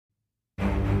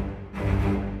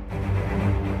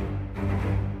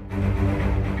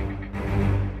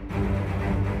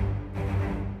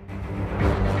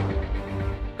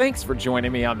Thanks for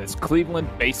joining me on this Cleveland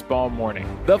baseball morning.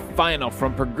 The final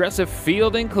from Progressive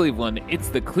Field in Cleveland. It's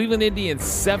the Cleveland Indians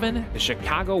 7, the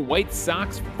Chicago White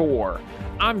Sox 4.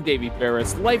 I'm Davey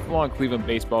Ferris, lifelong Cleveland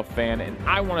baseball fan, and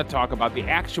I want to talk about the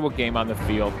actual game on the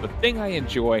field, the thing I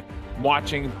enjoy,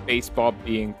 watching baseball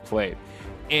being played.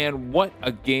 And what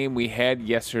a game we had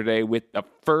yesterday with the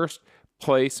first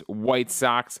place White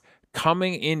Sox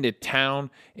coming into town.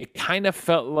 It kind of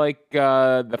felt like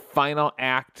the final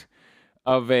act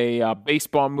of a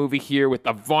baseball movie here, with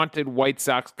the vaunted White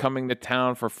Sox coming to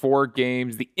town for 4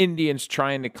 games, the Indians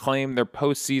trying to claim their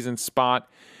postseason spot.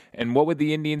 And what would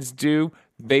the Indians do?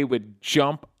 They would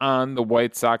jump on the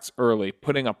White Sox early,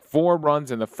 putting up 4 runs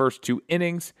in the first 2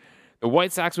 innings. The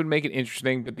White Sox would make it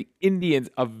interesting, but the Indians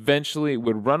eventually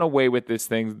would run away with this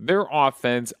thing. Their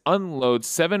offense unloads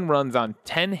 7 runs on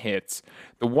 10 hits.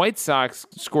 The White Sox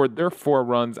scored their 4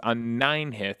 runs on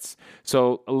 9 hits.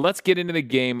 So let's get into the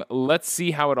game. Let's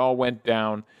see how it all went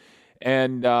down.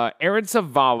 And Aaron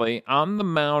Civale on the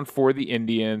mound for the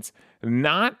Indians.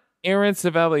 Not Aaron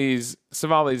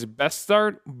Civale's best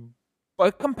start,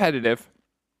 but competitive.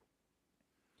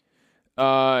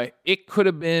 It could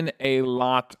have been a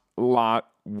lot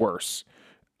worse.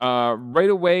 Right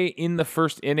away in the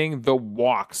first inning, the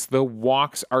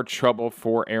walks are trouble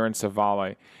for Aaron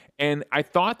Civale. And I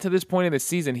thought to this point in the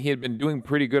season he had been doing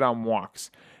pretty good on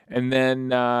walks. And then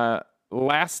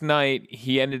last night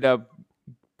he ended up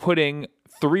putting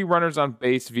 3 runners on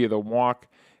base via the walk.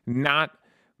 Not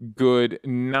good,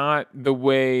 not the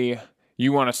way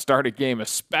you want to start a game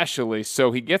especially.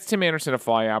 So he gets Tim Anderson to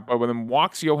fly out, but then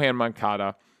walks Yohan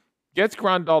Moncada, gets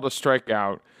Grandal to strike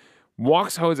out,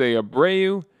 walks Jose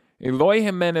Abreu. Eloy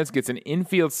Jimenez gets an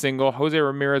infield single. Jose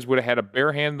Ramirez would have had a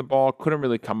bare hand the ball, couldn't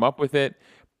really come up with it.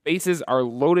 Bases are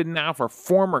loaded now for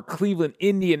former Cleveland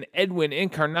Indian Edwin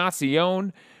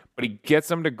Encarnacion, but he gets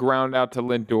them to ground out to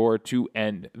Lindor to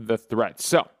end the threat.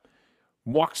 So,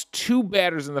 walks 2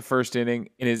 batters in the first inning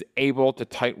and is able to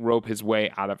tightrope his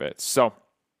way out of it. So,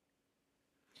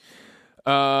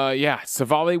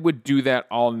 Civale would do that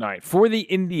all night. For the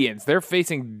Indians, they're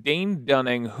facing Dane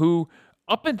Dunning, who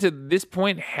up until this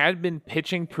point had been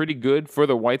pitching pretty good for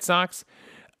the White Sox.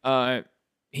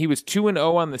 He was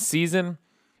 2-0 on the season.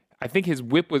 I think his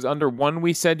whip was under 1,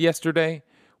 we said yesterday.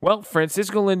 Well,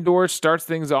 Francisco Lindor starts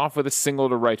things off with a single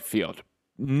to right field.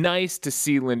 Nice to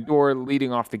see Lindor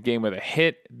leading off the game with a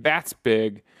hit. That's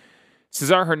big.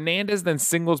 Cesar Hernandez then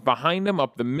singles behind him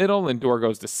up the middle. Lindor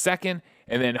goes to second.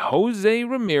 And then Jose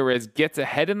Ramirez gets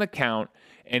ahead in the count.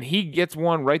 And he gets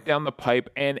one right down the pipe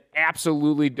and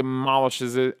absolutely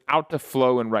demolishes it out to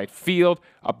Flo in right field.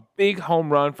 A big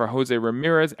home run for Jose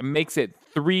Ramirez and makes it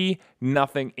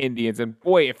 3-0 Indians. And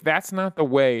boy, if that's not the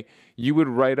way you would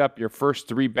write up your first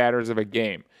 3 batters of a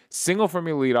game. Single from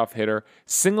your leadoff hitter,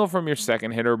 single from your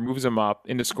second hitter, moves him up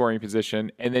into scoring position,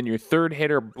 and then your third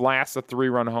hitter blasts a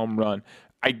 3-run home run.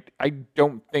 I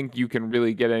don't think you can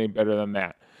really get any better than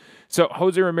that. So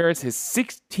Jose Ramirez, his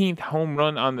 16th home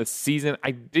run on the season.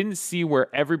 I didn't see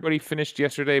where everybody finished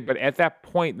yesterday, but at that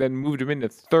point then moved him into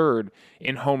 3rd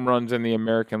in home runs in the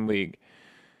American League.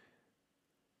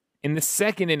 In the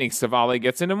second inning, Civale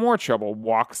gets into more trouble,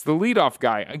 walks the leadoff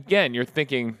guy. Again, you're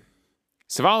thinking,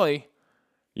 Civale,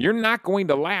 you're not going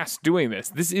to last doing this.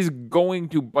 This is going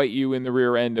to bite you in the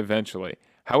rear end eventually.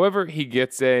 However, he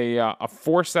gets a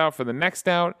force out for the next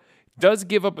out. Does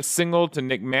give up a single to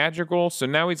Nick Madrigal, so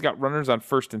now he's got runners on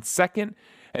first and second,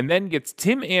 and then gets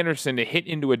Tim Anderson to hit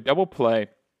into a double play.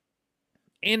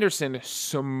 Anderson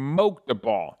smoked the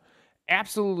ball,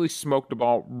 absolutely smoked the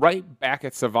ball right back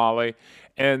at Civale,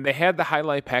 and they had the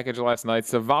highlight package last night.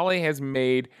 Civale has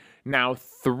made now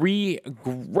 3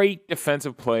 great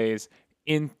defensive plays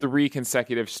in 3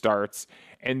 consecutive starts,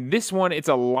 and this one, it's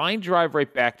a line drive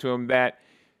right back to him that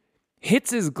hits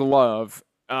his glove.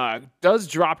 Does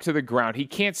drop to the ground. He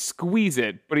can't squeeze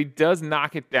it, but he does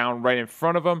knock it down right in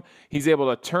front of him. He's able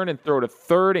to turn and throw to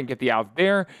third and get the out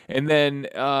there. And then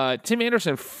Tim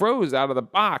Anderson froze out of the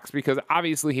box because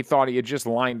obviously he thought he had just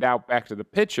lined out back to the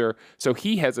pitcher, so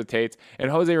he hesitates. And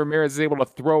Jose Ramirez is able to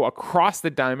throw across the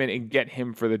diamond and get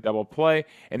him for the double play,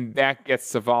 and that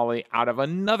gets Civale out of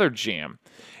another jam.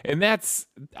 And that's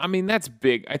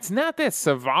big. It's not that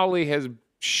Civale has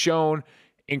shown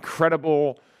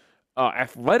incredible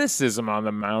athleticism on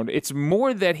the mound. It's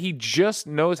more that he just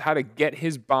knows how to get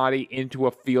his body into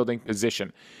a fielding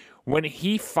position. When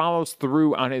he follows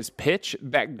through on his pitch,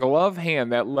 that glove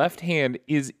hand, that left hand,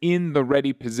 is in the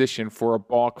ready position for a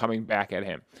ball coming back at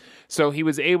him. So he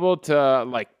was able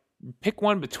to pick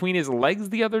one between his legs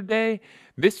the other day.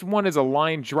 This one is a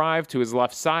line drive to his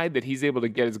left side that he's able to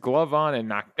get his glove on and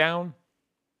knock down.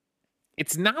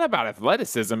 it's not about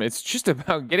athleticism. It's just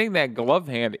about getting that glove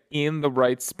hand in the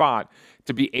right spot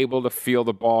to be able to feel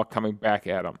the ball coming back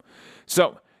at him.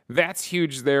 So that's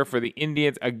huge there for the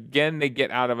Indians. Again, they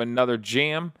get out of another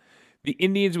jam. The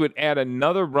Indians would add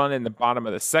another run in the bottom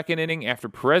of the second inning. After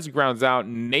Perez grounds out,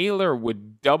 Naylor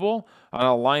would double on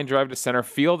a line drive to center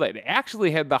field. It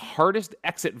actually had the hardest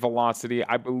exit velocity,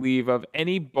 I believe, of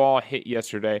any ball hit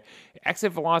yesterday.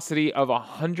 Exit velocity of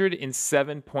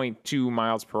 107.2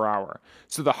 miles per hour.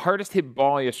 So the hardest hit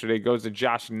ball yesterday goes to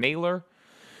Josh Naylor.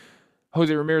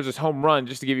 Jose Ramirez's home run,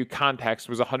 just to give you context,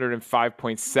 was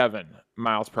 105.7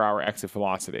 miles per hour exit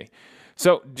velocity.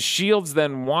 So Shields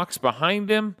then walks behind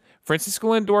him.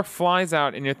 Francisco Lindor flies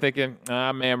out, and you're thinking,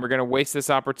 man, we're going to waste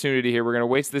this opportunity here. We're going to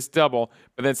waste this double.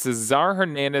 But then Cesar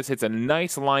Hernandez hits a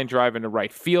nice line drive into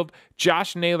right field.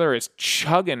 Josh Naylor is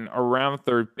chugging around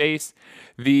third base.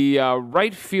 The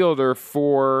right fielder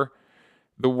for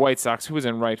the White Sox, who was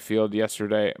in right field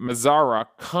yesterday, Mazara,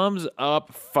 comes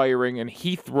up firing, and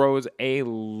he throws a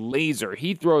laser.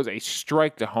 He throws a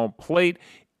strike to home plate.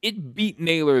 It beat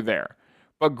Naylor there,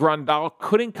 but Grandal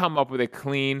couldn't come up with a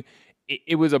clean.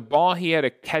 It was a ball he had to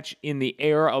catch in the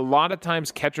air. A lot of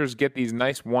times catchers get these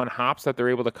nice one hops that they're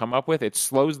able to come up with. It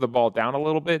slows the ball down a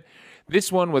little bit. This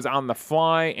one was on the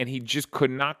fly, and he just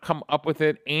could not come up with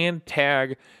it and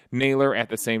tag Naylor at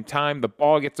the same time. The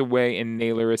ball gets away, and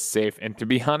Naylor is safe. And to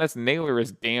be honest, Naylor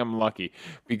is damn lucky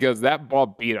because that ball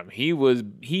beat him. He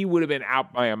would have been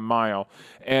out by a mile.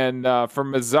 And for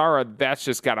Mazara, that's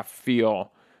just got to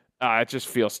feel... it just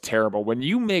feels terrible. When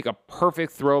you make a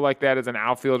perfect throw like that as an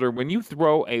outfielder, when you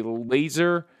throw a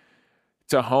laser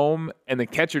to home and the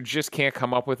catcher just can't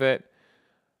come up with it.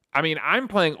 I mean, I'm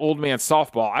playing old man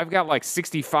softball. I've got like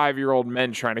 65-year-old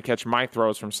men trying to catch my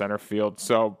throws from center field.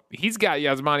 So he's got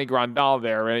Yasmani Grandal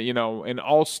there, an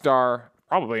all-star,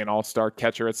 probably an all-star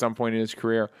catcher at some point in his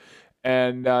career.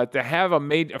 And to have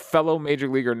a fellow major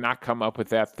leaguer not come up with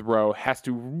that throw has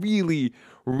to really,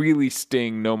 really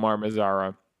sting Nomar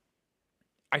Mazara.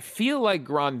 I feel like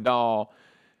Grandal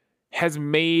has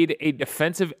made a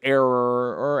defensive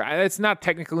error, or it's not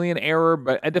technically an error,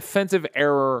 but a defensive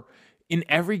error in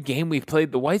every game we've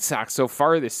played the White Sox so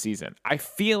far this season. I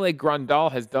feel like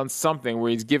Grandal has done something where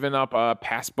he's given up a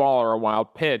pass ball or a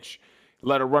wild pitch,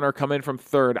 let a runner come in from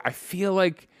third. I feel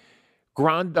like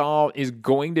Grandal is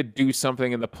going to do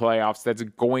something in the playoffs that's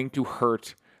going to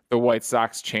hurt the White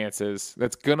Sox chances,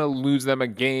 that's going to lose them a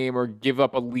game or give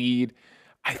up a lead.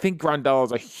 I think Grandal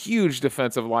is a huge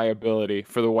defensive liability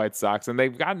for the White Sox, and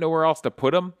they've got nowhere else to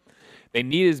put him. They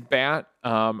need his bat.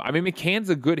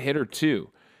 McCann's a good hitter too.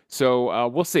 So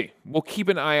we'll see. We'll keep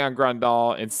an eye on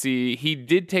Grandal and see. He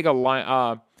did take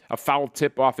a foul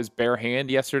tip off his bare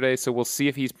hand yesterday, so we'll see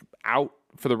if he's out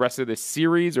for the rest of this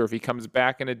series or if he comes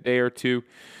back in a day or two.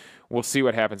 We'll see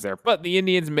what happens there. But the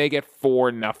Indians make it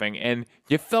 4-0, and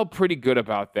you felt pretty good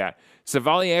about that.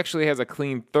 Savali actually has a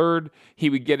clean third. He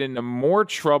would get into more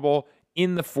trouble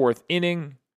in the fourth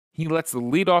inning. He lets the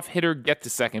leadoff hitter get to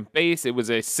second base. It was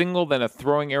a single, then a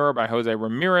throwing error by Jose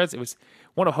Ramirez. It was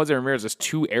one of Jose Ramirez's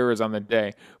 2 errors on the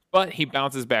day. But he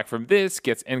bounces back from this,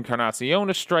 gets Encarnacion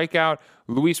to strike out,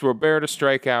 Luis Robert to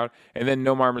strike out, and then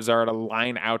Nomar Mazara to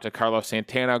line out to Carlos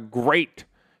Santana. Great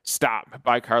stop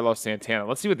by Carlos Santana.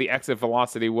 Let's see what the exit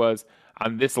velocity was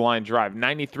on this line drive.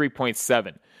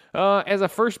 93.7. As a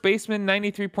first baseman,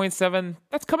 93.7,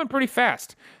 that's coming pretty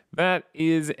fast. That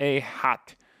is a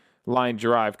hot line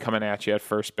drive coming at you at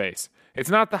first base.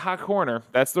 It's not the hot corner,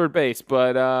 that's third base,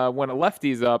 but when a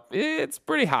lefty's up, it's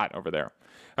pretty hot over there.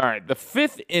 All right, the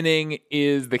 5th inning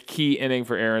is the key inning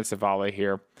for Aaron Savali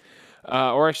here.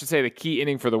 Or I should say the key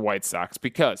inning for the White Sox,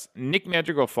 because Nick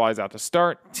Madrigal flies out to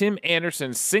start. Tim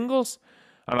Anderson singles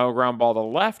on a ground ball to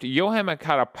left. Yohan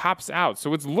Moncada pops out,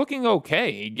 so it's looking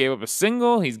okay. He gave up a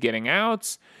single. He's getting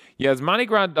outs. Yasmani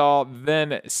Grandal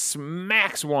then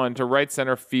smacks one to right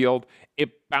center field.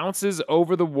 It bounces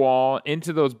over the wall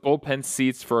into those bullpen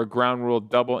seats for a ground rule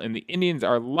double, and the Indians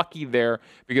are lucky there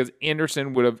because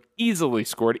Anderson would have easily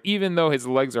scored. Even though his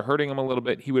legs are hurting him a little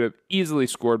bit, he would have easily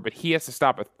scored, but he has to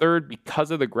stop at third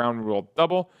because of the ground rule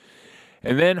double.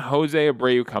 And then Jose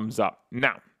Abreu comes up.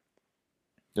 Now,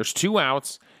 there's 2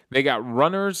 outs. They got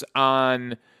runners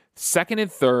on second and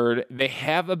third. They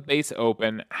have a base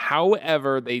open.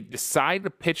 However, they decide to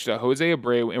pitch to Jose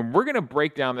Abreu, and we're going to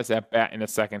break down this at bat in a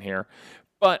second here.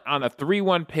 But on a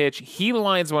 3-1 pitch, he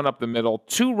lines one up the middle.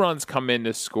 2 runs come in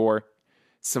to score.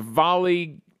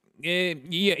 Savali,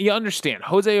 you understand.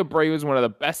 Jose Abreu is one of the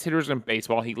best hitters in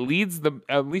baseball. He leads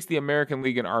at least the American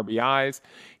League in RBIs.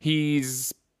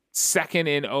 He's second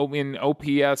in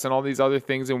OPS and all these other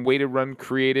things and weighted run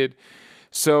created.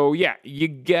 So, yeah, you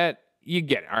get you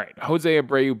get it. All right, Jose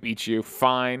Abreu beats you.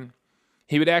 Fine.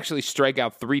 He would actually strike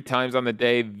out 3 times on the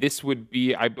day. This would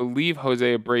be, I believe,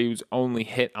 Jose Abreu's only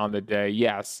hit on the day.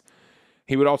 Yes.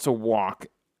 He would also walk.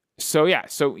 So, yeah,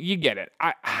 so you get it.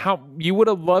 How you would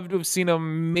have loved to have seen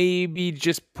him maybe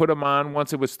just put him on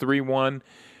once it was 3-1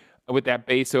 with that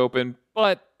base open,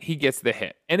 but he gets the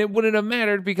hit. And it wouldn't have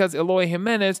mattered because Eloy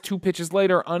Jimenez, 2 pitches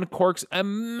later, uncorks a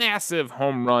massive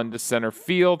home run to center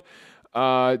field.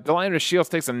 Delino Shields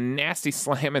takes a nasty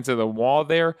slam into the wall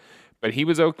there, but he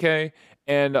was okay.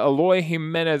 And Eloy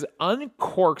Jimenez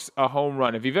uncorks a home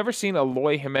run. If you've ever seen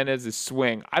Eloy Jimenez's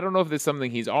swing, I don't know if this is something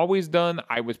he's always done.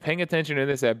 I was paying attention to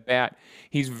this at bat.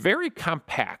 He's very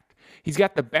compact. He's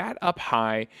got the bat up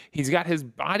high. He's got his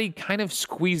body kind of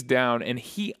squeezed down, and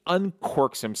he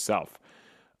uncorks himself.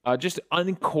 Just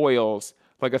uncoils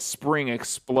like a spring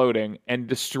exploding and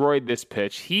destroyed this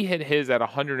pitch. He hit his at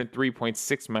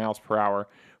 103.6 miles per hour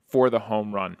for the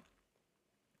home run.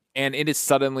 And it is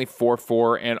suddenly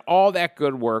 4-4, and all that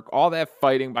good work, all that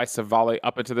fighting by Civale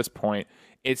up until this point,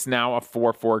 it's now a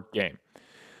 4-4 game.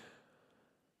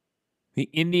 The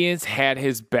Indians had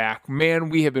his back. Man,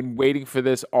 we have been waiting for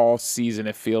this all season,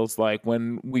 it feels like.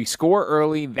 When we score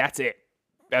early, that's it.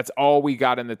 That's all we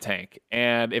got in the tank.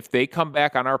 And if they come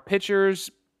back on our pitchers,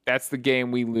 that's the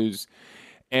game we lose.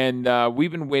 And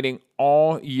we've been waiting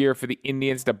all year for the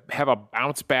Indians to have a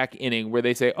bounce back inning where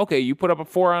they say, okay, you put up a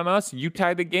 4 on us, you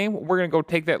tied the game, we're going to go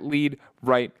take that lead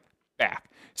right back.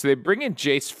 So they bring in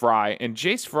Jace Fry, and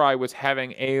Jace Fry was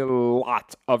having a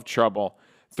lot of trouble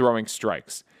throwing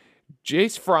strikes.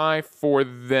 Jace Fry for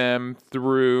them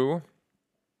threw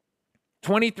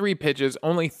 23 pitches,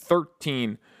 only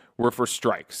 13 were for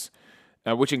strikes.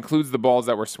 Which includes the balls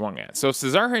that were swung at. So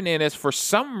Cesar Hernandez, for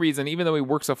some reason, even though he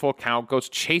works a full count, goes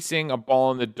chasing a ball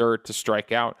in the dirt to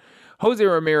strike out. Jose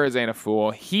Ramirez ain't a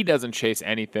fool. He doesn't chase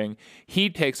anything.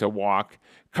 He takes a walk.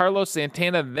 Carlos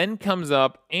Santana then comes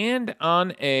up, and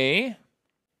on a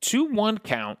 2-1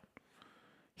 count,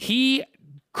 he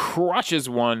crushes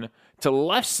one to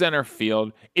left center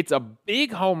field. It's a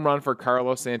big home run for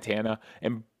Carlos Santana,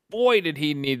 and boy, did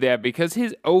he need that, because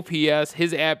his OPS,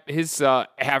 his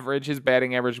average, his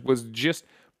batting average was just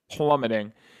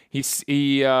plummeting. Is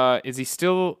he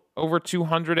still over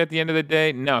 200 at the end of the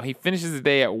day? No, he finishes the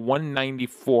day at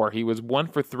 194. He was 1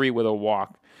 for 3 with a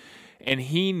walk, and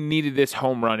he needed this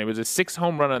home run. It was a 6th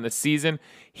home run on the season.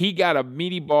 He got a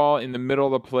meaty ball in the middle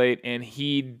of the plate, and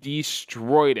he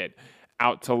destroyed it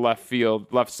out to left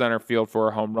center field for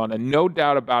a home run, and no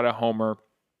doubt about a homer.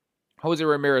 Jose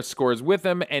Ramirez scores with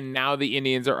him, and now the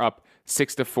Indians are up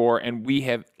 6-4, and we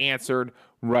have answered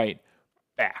right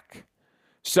back.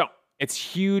 So it's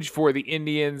huge for the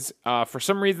Indians. For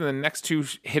some reason, the next 2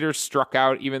 hitters struck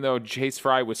out, even though Jace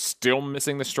Fry was still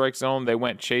missing the strike zone. They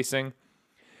went chasing.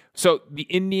 So the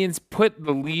Indians put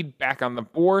the lead back on the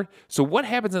board. So what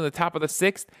happens in the top of the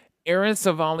 6th? Aaron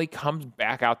Civale comes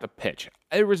back out to pitch.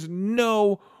 There was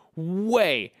no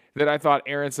way that I thought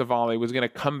Aaron Civale was going to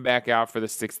come back out for the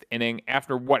 6th inning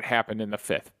after what happened in the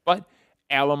 5th. But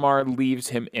Alomar leaves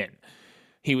him in.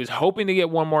 He was hoping to get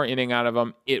one more inning out of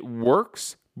him. It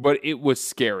works, but it was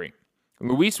scary.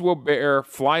 Luis Wilbert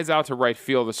flies out to right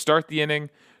field to start the inning.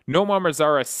 Nomar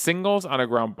Mazara singles on a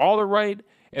ground ball to right.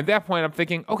 At that point, I'm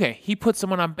thinking, okay, he put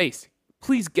someone on base.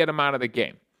 Please get him out of the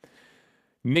game.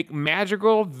 Nick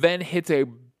Madrigal then hits a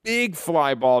big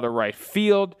fly ball to right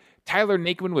field. Tyler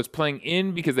Naquin was playing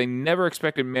in because they never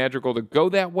expected Madrigal to go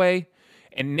that way.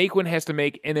 And Naquin has to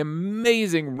make an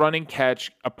amazing running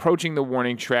catch approaching the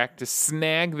warning track to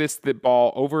snag the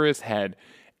ball over his head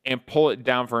and pull it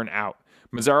down for an out.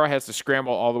 Mazara has to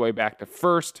scramble all the way back to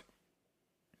first.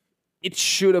 It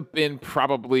should have been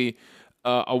probably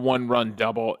a 1-run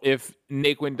double if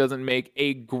Naquin doesn't make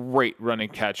a great running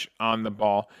catch on the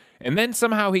ball. And then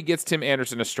somehow he gets Tim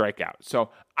Anderson to strike out. So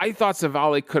I thought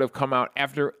Civale could have come out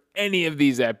after any of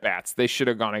these at-bats. They should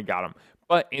have gone and got him.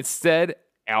 But instead,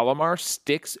 Alomar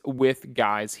sticks with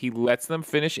guys. He lets them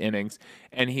finish innings,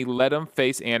 and he let them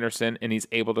face Anderson, and he's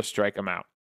able to strike him out.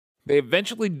 They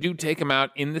eventually do take him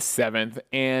out in the 7th,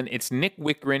 and it's Nick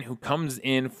Wickren who comes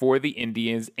in for the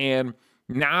Indians, and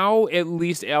now at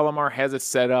least Alomar has it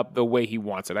set up the way he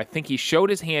wants it. I think he showed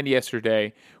his hand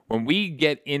yesterday. When we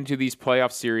get into these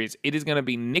playoff series, it is going to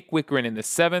be Nick Wickren in the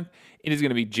 7th, it is going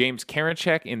to be James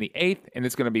Karinchak in the 8th, and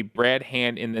it's going to be Brad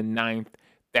Hand in the 9th.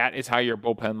 That is how your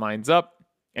bullpen lines up.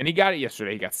 And he got it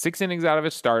yesterday. He got 6 innings out of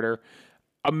his starter,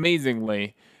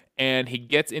 amazingly, and he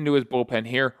gets into his bullpen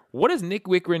here. What does Nick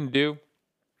Wickren do?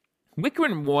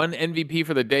 Wickren won MVP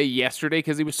for the day yesterday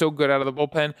because he was so good out of the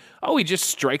bullpen. Oh, he just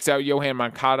strikes out Yohan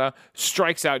Moncada,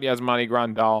 strikes out Yasmani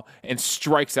Grandal, and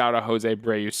strikes out a Jose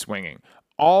Abreu swinging.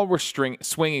 All were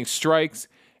swinging strikes,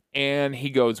 and he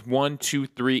goes 1, 2,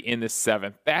 3 in the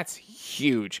 7th. That's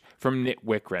huge from Nick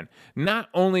Wickren. Not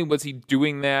only was he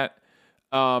doing that,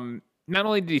 not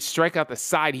only did he strike out the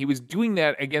side, he was doing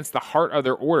that against the heart of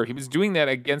their order. He was doing that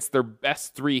against their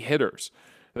best 3 hitters,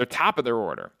 the top of their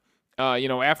order.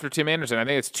 After Tim Anderson, I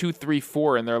think it's 2, 3,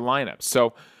 4 in their lineup.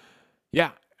 So,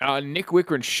 yeah, Nick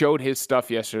Wickren showed his stuff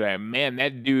yesterday. Man,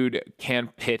 that dude can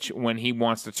pitch when he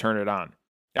wants to turn it on.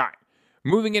 All right.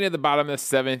 Moving into the bottom of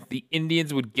the 7th, the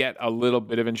Indians would get a little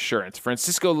bit of insurance.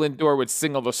 Francisco Lindor would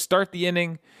single to start the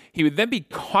inning. He would then be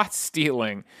caught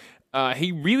stealing.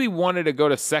 He really wanted to go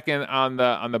to second on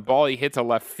the ball he hit to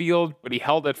left field, but he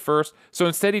held it first. So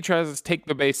instead, he tries to take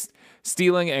the base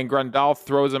stealing, and Grandal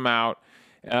throws him out.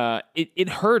 It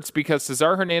hurts because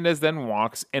Cesar Hernandez then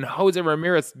walks, and Jose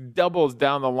Ramirez doubles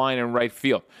down the line in right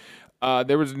field.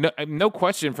 There was no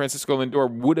question Francisco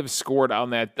Lindor would have scored on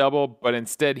that double, but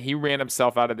instead he ran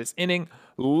himself out of this inning.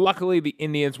 Luckily, the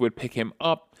Indians would pick him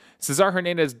up. Cesar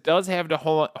Hernandez does have to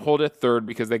hold at third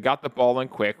because they got the ball in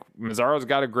quick. Mazzaro's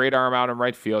got a great arm out in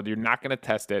right field. You're not going to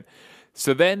test it.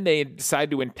 So then they decide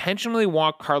to intentionally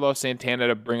walk Carlos Santana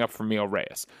to bring up Franmil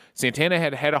Reyes. Santana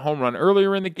had a home run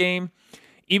earlier in the game.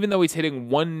 Even though he's hitting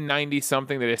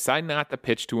 190-something, they decide not to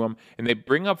pitch to him, and they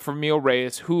bring up Franmil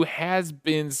Reyes, who has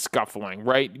been scuffling,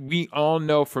 right? We all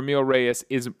know Franmil Reyes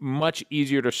is much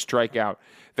easier to strike out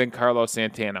than Carlos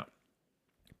Santana.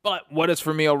 But what does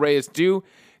Franmil Reyes do?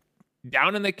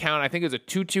 Down in the count, I think it's a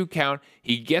 2-2 count,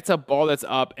 he gets a ball that's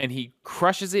up, and he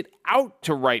crushes it out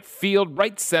to right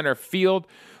center field.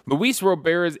 Luis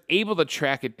Robert is able to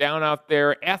track it down out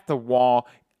there at the wall.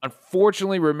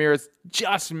 Unfortunately, Ramirez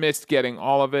just missed getting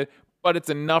all of it, but it's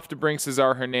enough to bring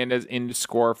Cesar Hernandez in to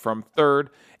score from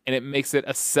third, and it makes it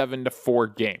a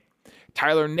 7-4 game.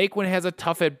 Tyler Naquin has a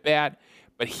tough at-bat,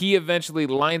 but he eventually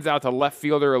lines out to left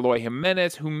fielder Eloy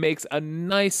Jimenez, who makes a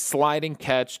nice sliding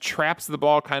catch, traps the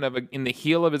ball kind of in the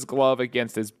heel of his glove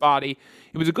against his body.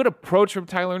 It was a good approach from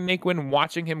Tyler Naquin.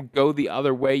 Watching him go the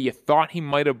other way, you thought he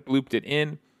might have blooped it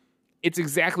in. It's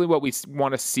exactly what we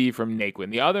want to see from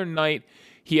Naquin. The other night,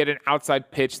 he had an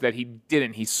outside pitch that he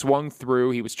didn't. He swung through.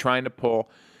 He was trying to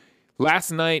pull.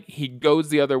 Last night, he goes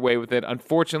the other way with it.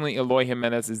 Unfortunately, Eloy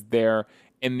Jimenez is there,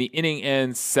 and the inning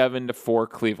ends 7-4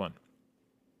 Cleveland.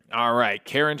 All right,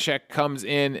 Karinchak comes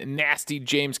in. Nasty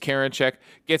James Karinchak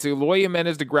gets Eloy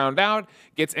Jimenez to ground out,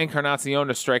 gets Encarnacion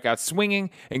to strike out swinging,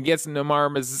 and gets Nomar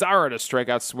Mazara to strike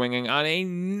out swinging on a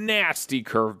nasty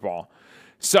curveball.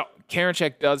 So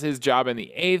Karinchak does his job in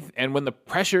the 8th, and when the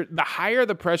higher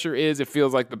the pressure is, it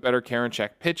feels like the better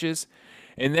Karinchak pitches.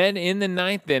 And then in the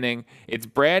 9th inning, it's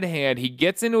Brad Hand. He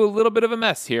gets into a little bit of a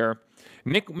mess here.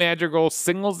 Nick Madrigal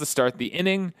singles to start the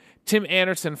inning. Tim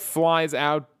Anderson flies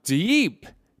out deep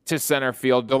to center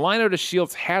field. Delino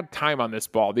DeShields had time on this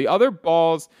ball. The other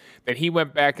balls that he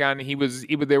went back on,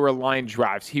 they were line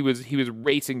drives. He was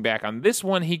racing back on. This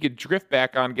one he could drift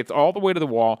back on, gets all the way to the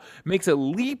wall, makes a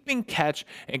leaping catch,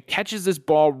 and catches this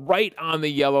ball right on the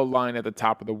yellow line at the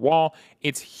top of the wall.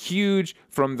 It's huge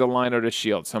from Delino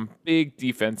DeShields. Some big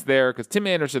defense there because Tim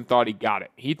Anderson thought he got it.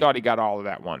 He thought he got all of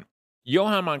that one.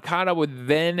 Yohan Moncada would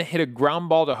then hit a ground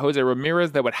ball to Jose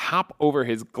Ramirez that would hop over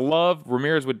his glove.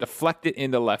 Ramirez would deflect it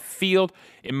into left field.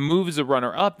 It moves the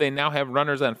runner up. They now have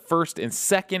runners on first and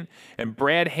second, and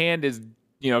Brad Hand is,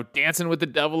 dancing with the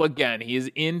devil again. He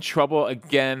is in trouble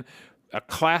again. A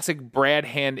classic Brad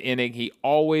Hand inning. He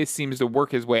always seems to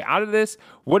work his way out of this.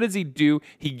 What does he do?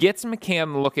 He gets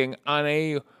McCann looking on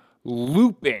a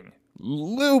looping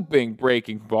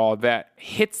breaking ball that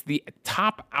hits the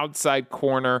top outside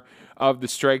corner of the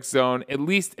strike zone, at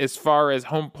least as far as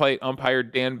home plate umpire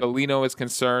Dan Bellino is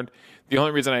concerned. The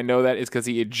only reason I know that is because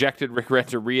he ejected Rick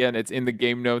Renteria, and it's in the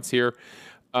game notes here.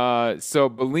 So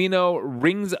Bellino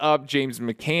rings up James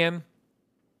McCann,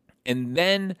 and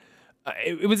then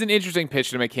it was an interesting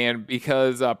pitch to McCann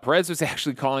because Perez was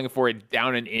actually calling for it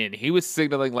down and in. He was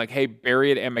signaling like, hey,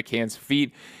 bury it at McCann's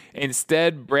feet.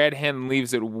 Instead, Brad Hand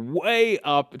leaves it way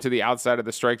up to the outside of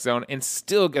the strike zone and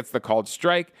still gets the called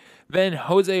strike. Then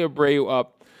Jose Abreu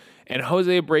up, and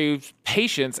Jose Abreu's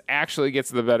patience actually gets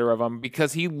the better of him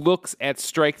because he looks at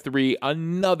strike 3,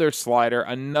 another slider,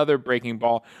 another breaking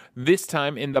ball, this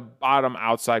time in the bottom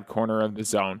outside corner of the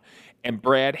zone. And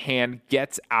Brad Hand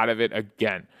gets out of it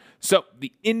again. So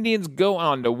the Indians go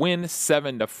on to win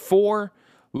 7-4.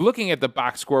 Looking at the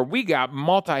box score, we got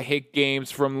multi-hit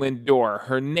games from Lindor,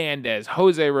 Hernandez,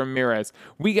 Jose Ramirez.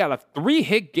 We got a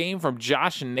 3-hit game from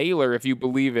Josh Naylor, if you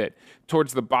believe it,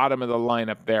 towards the bottom of the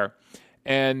lineup there.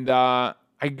 And I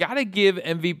got to give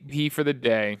MVP for the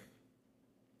day.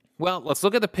 Well, let's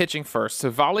look at the pitching first.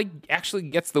 Savali actually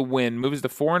gets the win, moves to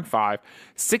 4-5,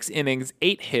 6 innings,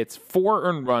 8 hits, 4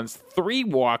 earned runs, 3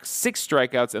 walks, 6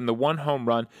 strikeouts, and the 1 home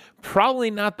run. Probably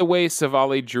not the way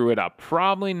Savali drew it up.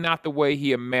 Probably not the way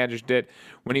he imagined it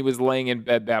when he was laying in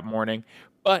bed that morning.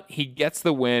 But he gets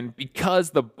the win because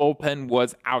the bullpen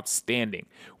was outstanding.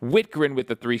 Whitgren with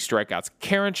the 3 strikeouts,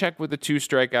 Karinchak with the 2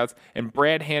 strikeouts, and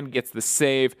Brad Hand gets the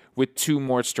save with 2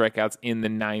 more strikeouts in the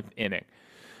 9th inning.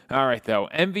 All right, though,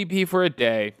 MVP for a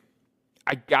day.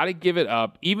 I got to give it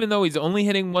up. Even though he's only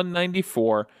hitting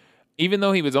 194, even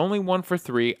though he was only 1 for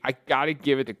 3, I got to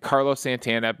give it to Carlos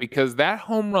Santana because that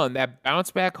home run, that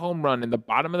bounce-back home run in the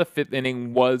bottom of the 5th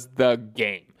inning was the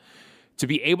game. To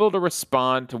be able to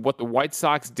respond to what the White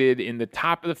Sox did in the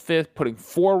top of the 5th, putting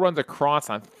 4 runs across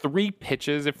on 3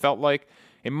 pitches, it felt like.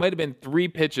 It might have been 3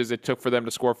 pitches it took for them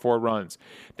to score 4 runs.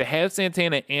 To have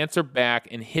Santana answer back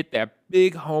and hit that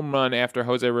big home run after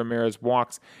Jose Ramirez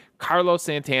walks, Carlos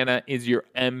Santana is your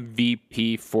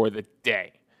MVP for the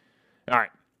day. All right.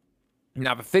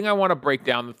 Now, the thing I want to break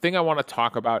down, the thing I want to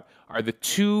talk about are the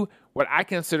 2, what I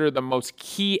consider the most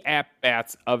key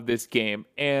at-bats of this game.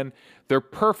 And they're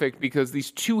perfect because these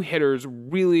 2 hitters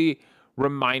really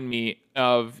remind me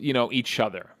of, each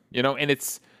other. And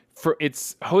it's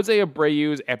Jose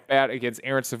Abreu's at bat against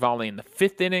Aaron Savali in the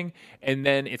 5th inning, and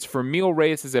then it's Franmil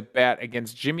Reyes' at bat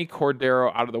against Jimmy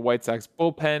Cordero out of the White Sox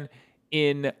bullpen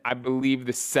in, I believe,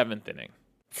 the 7th inning.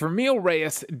 Franmil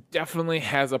Reyes definitely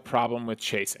has a problem with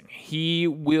chasing. He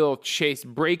will chase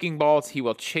breaking balls, he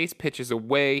will chase pitches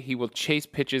away, he will chase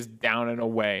pitches down and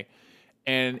away.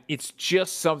 And it's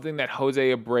just something that Jose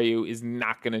Abreu is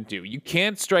not going to do. You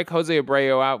can't strike Jose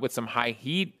Abreu out with some high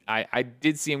heat. I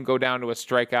did see him go down to a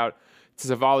strikeout to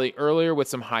Savali earlier with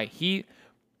some high heat,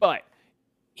 but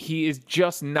he is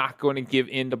just not going to give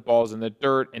in to balls in the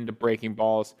dirt and to breaking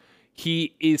balls.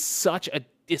 He is such a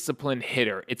disciplined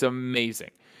hitter. It's amazing.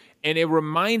 And it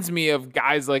reminds me of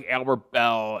guys like Albert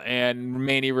Bell and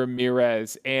Manny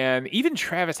Ramirez and even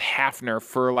Travis Hafner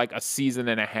for like a season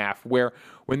and a half, where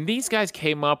when these guys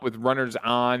came up with runners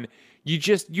on,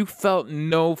 you felt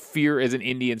no fear as an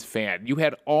Indians fan. You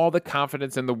had all the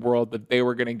confidence in the world that they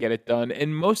were going to get it done.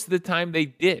 And most of the time they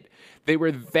did. They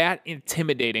were that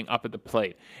intimidating up at the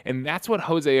plate. And that's what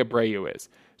Jose Abreu is.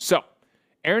 So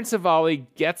Aaron Savali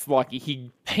gets lucky.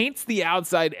 He paints the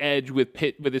outside edge with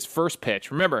his first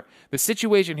pitch. Remember, the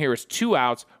situation here is 2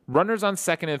 outs, runners on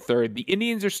 2nd and 3rd. The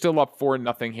Indians are still up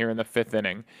 4-0 here in the 5th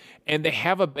inning, and they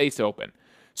have a base open.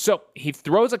 So he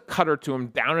throws a cutter to him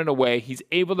down and away. He's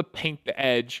able to paint the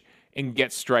edge and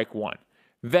get strike 1.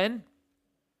 Then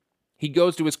he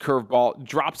goes to his curveball,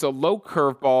 drops a low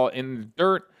curveball in the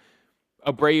dirt.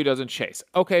 Abreu doesn't chase.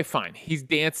 Okay, fine. He's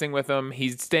dancing with him.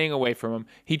 He's staying away from him.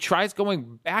 He tries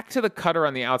going back to the cutter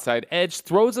on the outside edge,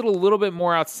 throws it a little bit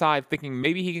more outside, thinking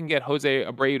maybe he can get Jose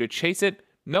Abreu to chase it.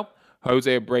 Nope.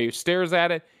 Jose Abreu stares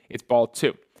at it. It's ball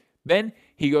 2. Then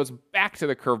he goes back to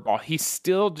the curveball. He's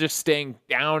still just staying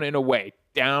down and away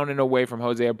from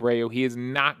Jose Abreu. He is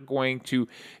not going to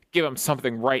give him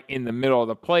something right in the middle of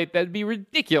the plate. That'd be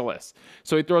ridiculous.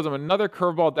 So he throws him another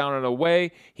curveball down and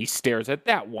away. He stares at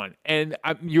that one. And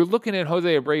you're looking at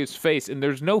Jose Abreu's face, and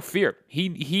there's no fear.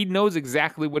 He knows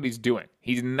exactly what he's doing.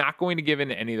 He's not going to give in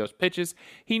to any of those pitches.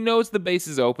 He knows the base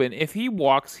is open. If he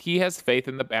walks, he has faith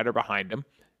in the batter behind him.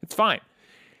 It's fine.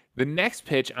 The next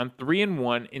pitch on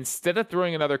 3-1, instead of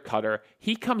throwing another cutter,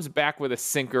 he comes back with a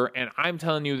sinker, and I'm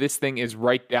telling you, this thing is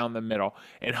right down the middle.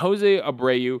 And Jose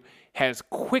Abreu has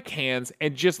quick hands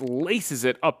and just laces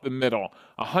it up the middle.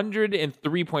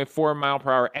 103.4 mile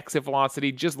per hour exit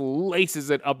velocity, just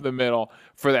laces it up the middle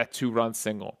for that 2-run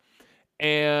single.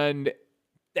 And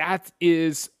that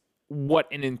is what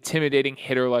an intimidating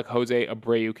hitter like Jose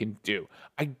Abreu can do.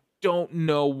 I don't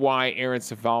know why Aaron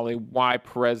Savali, why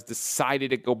Perez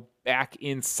decided to go back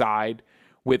inside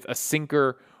with a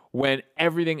sinker when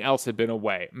everything else had been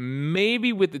away.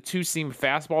 Maybe with the 2-seam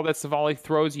fastball that Savali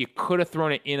throws, you could have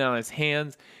thrown it in on his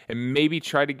hands and maybe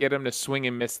try to get him to swing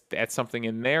and miss at something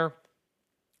in there.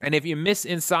 And if you miss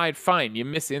inside, fine, you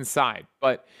miss inside.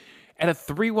 But at a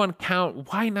 3-1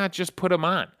 count, why not just put him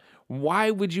on? Why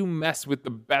would you mess with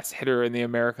the best hitter in the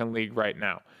American League right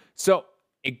now? So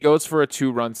it goes for a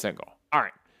 2-run single. All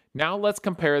right, now let's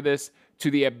compare this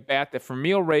to the at-bat that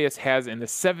Franmil Reyes has in the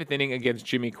 7th inning against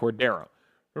Jimmy Cordero.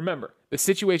 Remember, the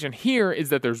situation here is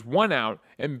that there's 1 out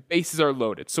and bases are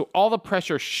loaded, so all the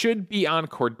pressure should be on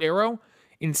Cordero.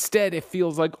 Instead, it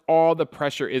feels like all the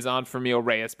pressure is on Franmil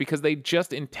Reyes because they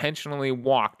just intentionally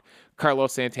walked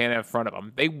Carlos Santana in front of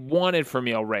them. They wanted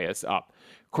Franmil Reyes up.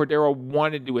 Cordero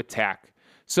wanted to attack.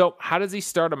 So how does he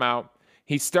start him out?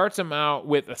 He starts him out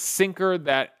with a sinker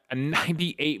that a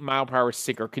 98 mile per hour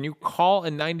sinker. Can you call a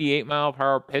 98 mile per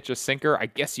hour pitch a sinker? I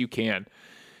guess you can.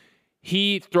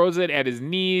 He throws it at his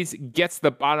knees, gets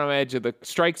the bottom edge of the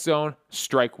strike zone,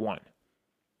 strike one.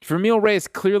 Franmil Reyes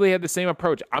clearly had the same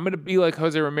approach. I'm going to be like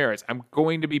Jose Ramirez. I'm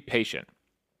going to be patient.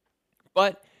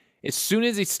 But as soon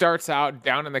as he starts out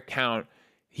down in the count,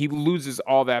 he loses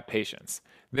all that patience.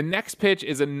 The next pitch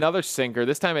is another sinker,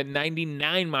 this time at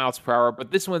 99 miles per hour,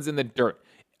 but this one's in the dirt.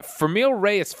 Franmil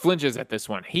Reyes flinches at this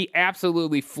one. He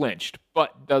absolutely flinched,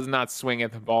 but does not swing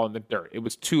at the ball in the dirt. It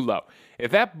was too low.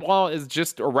 If that ball is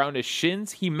just around his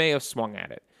shins, he may have swung at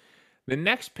it. The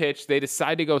next pitch, they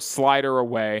decide to go slider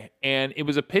away, and it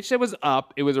was a pitch that was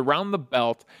up. It was around the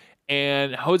belt,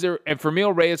 and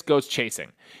Franmil Reyes goes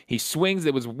chasing. He swings.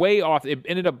 It was way off. It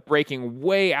ended up breaking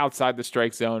way outside the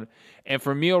strike zone, and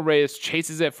Franmil Reyes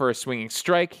chases it for a swinging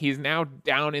strike. He's now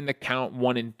down in the count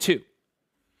 1-2.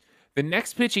 The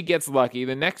next pitch, he gets lucky.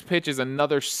 The next pitch is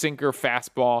another sinker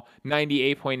fastball,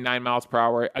 98.9 miles per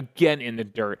hour, again in the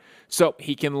dirt. So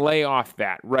he can lay off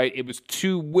that, right? It was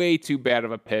way too bad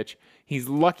of a pitch. He's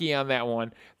lucky on that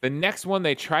one. The next one,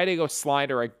 they try to go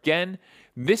slider again.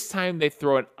 This time they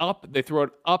throw it up. They throw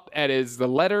it up at the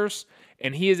letters,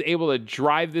 and he is able to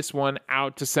drive this one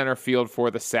out to center field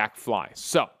for the sac fly.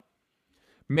 So,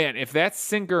 man, if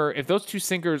those two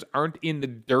sinkers aren't in the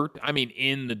dirt,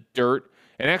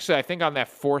 and actually, I think on that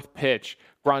fourth pitch,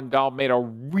 Grandal made a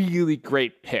really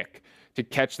great pick to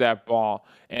catch that ball.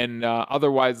 And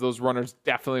otherwise, those runners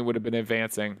definitely would have been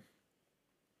advancing.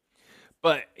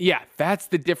 But yeah, that's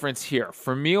the difference here.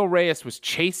 Franmil Reyes was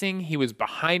chasing. He was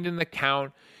behind in the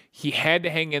count. He had to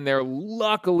hang in there.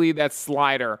 Luckily, that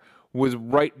slider was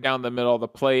right down the middle of the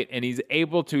plate, and he's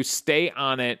able to stay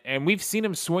on it. And we've seen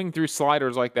him swing through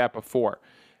sliders like that before.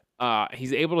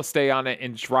 He's able to stay on it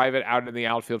and drive it out in the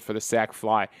outfield for the sac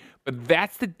fly. But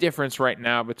that's the difference right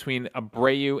now between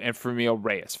Abreu and Franmil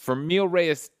Reyes. Franmil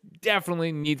Reyes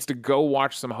definitely needs to go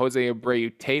watch some Jose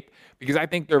Abreu tape because I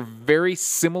think they're very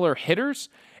similar hitters,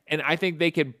 and I think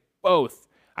they could both.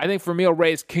 I think Franmil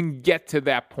Reyes can get to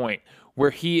that point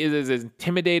where he is as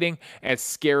intimidating, as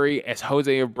scary as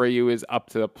Jose Abreu is up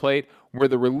to the plate, where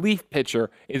the relief pitcher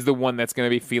is the one that's going to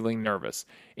be feeling nervous.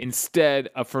 Instead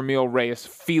of Franmil Reyes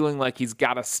feeling like he's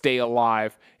got to stay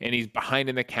alive and he's behind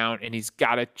in the count and he's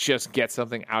got to just get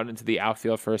something out into the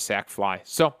outfield for a sac fly.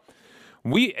 So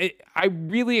I'm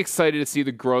really excited to see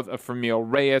the growth of Franmil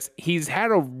Reyes. He's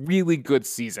had a really good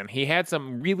season. He had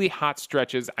some really hot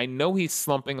stretches. I know he's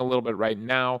slumping a little bit right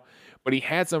now, but he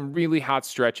had some really hot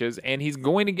stretches, and he's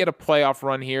going to get a playoff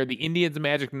run here. The Indians'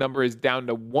 magic number is down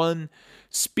to 1.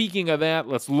 Speaking of that,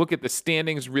 let's look at the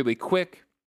standings really quick.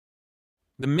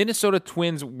 The Minnesota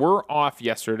Twins were off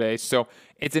yesterday, so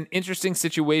it's an interesting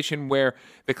situation where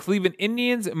the Cleveland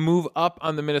Indians move up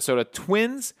on the Minnesota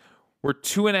Twins. We're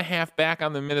 2.5 back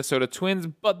on the Minnesota Twins,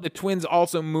 but the Twins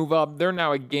also move up. They're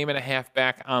now a 1.5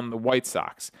 back on the White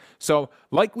Sox. So,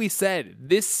 like we said,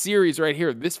 this series right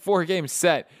here, this 4-game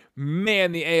set,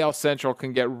 man, the AL Central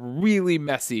can get really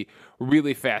messy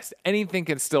really fast. Anything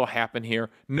can still happen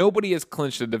here. Nobody has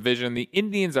clinched the division. The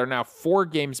Indians are now 4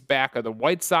 games back of the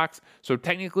White Sox, so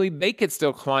technically they could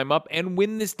still climb up and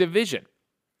win this division.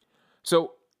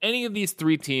 So any of these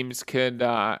 3 teams could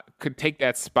take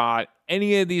that spot.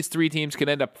 Any of these 3 teams could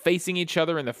end up facing each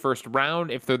other in the first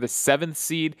round if they're the 7th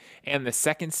seed and the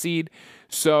 2nd seed.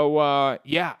 So,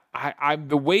 I'm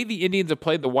the way the Indians have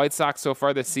played the White Sox so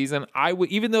far this season,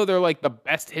 even though they're like the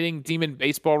best hitting team in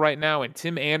baseball right now, and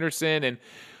Tim Anderson and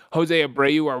Jose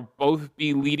Abreu are both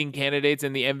be leading candidates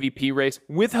in the MVP race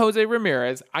with Jose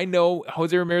Ramirez. I know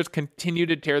Jose Ramirez continued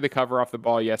to tear the cover off the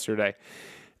ball yesterday.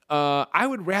 I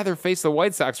would rather face the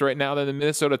White Sox right now than the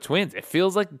Minnesota Twins. It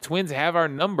feels like the Twins have our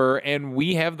number and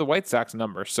we have the White Sox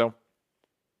number. So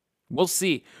we'll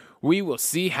see. We will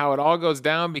see how it all goes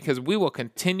down because we will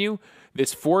continue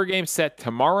this 4-game set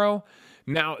tomorrow.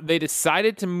 Now, they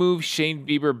decided to move Shane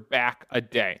Bieber back a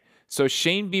day. So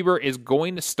Shane Bieber is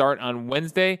going to start on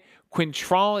Wednesday.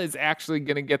 Quintrell is actually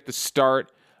going to get the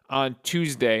start on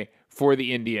Tuesday for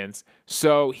the Indians.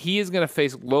 So he is going to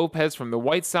face Lopez from the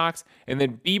White Sox, and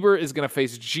then Bieber is going to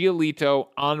face Giolito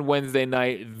on Wednesday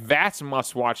night. That's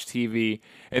must-watch TV.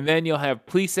 And then you'll have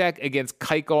Plesac against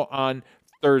Keuchel on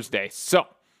Thursday. So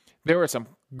there are some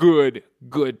good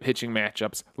pitching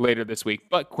matchups later this week.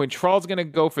 But Quintrell's going to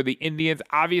go for the Indians.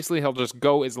 Obviously, he'll just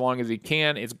go as long as he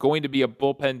can. It's going to be a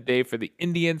bullpen day for the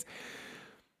Indians.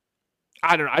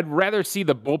 I don't know. I'd rather see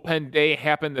the bullpen day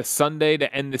happen this Sunday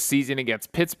to end the season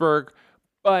against Pittsburgh.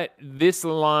 But this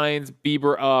lines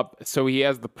Bieber up so he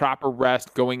has the proper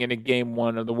rest going into game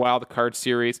 1 of the wild card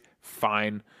series.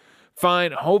 Fine.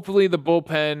 fine. Hopefully the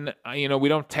bullpen, we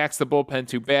don't tax the bullpen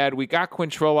too bad. We got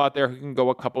Quintrell out there who can go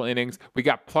a couple innings. We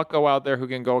got Plucko out there who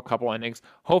can go a couple innings.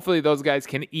 Hopefully those guys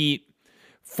can eat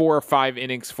 4 or 5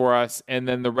 innings for us, and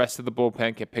then the rest of the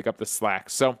bullpen can pick up the slack.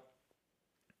 So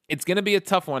it's going to be a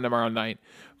tough one tomorrow night,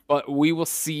 but we will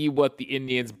see what the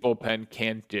Indians bullpen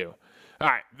can do. All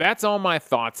right, that's all my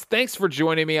thoughts. Thanks for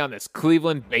joining me on this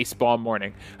Cleveland baseball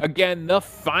morning. Again, the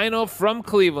final from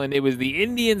Cleveland. It was the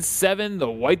Indians 7, the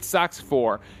White Sox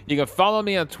 4. You can follow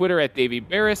me on Twitter at Davey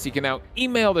Barris. You can now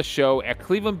email the show at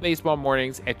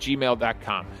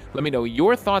clevelandbaseballmornings@gmail.com. Let me know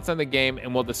your thoughts on the game,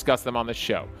 and we'll discuss them on the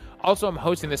show. Also, I'm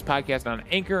hosting this podcast on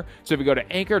Anchor, so if you go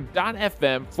to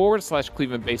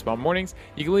anchor.fm/Cleveland Baseball Mornings,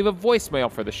 you can leave a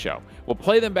voicemail for the show. We'll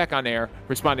play them back on air,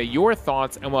 respond to your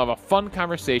thoughts, and we'll have a fun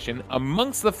conversation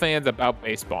amongst the fans about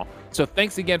baseball. So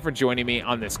thanks again for joining me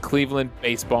on this Cleveland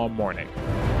baseball morning.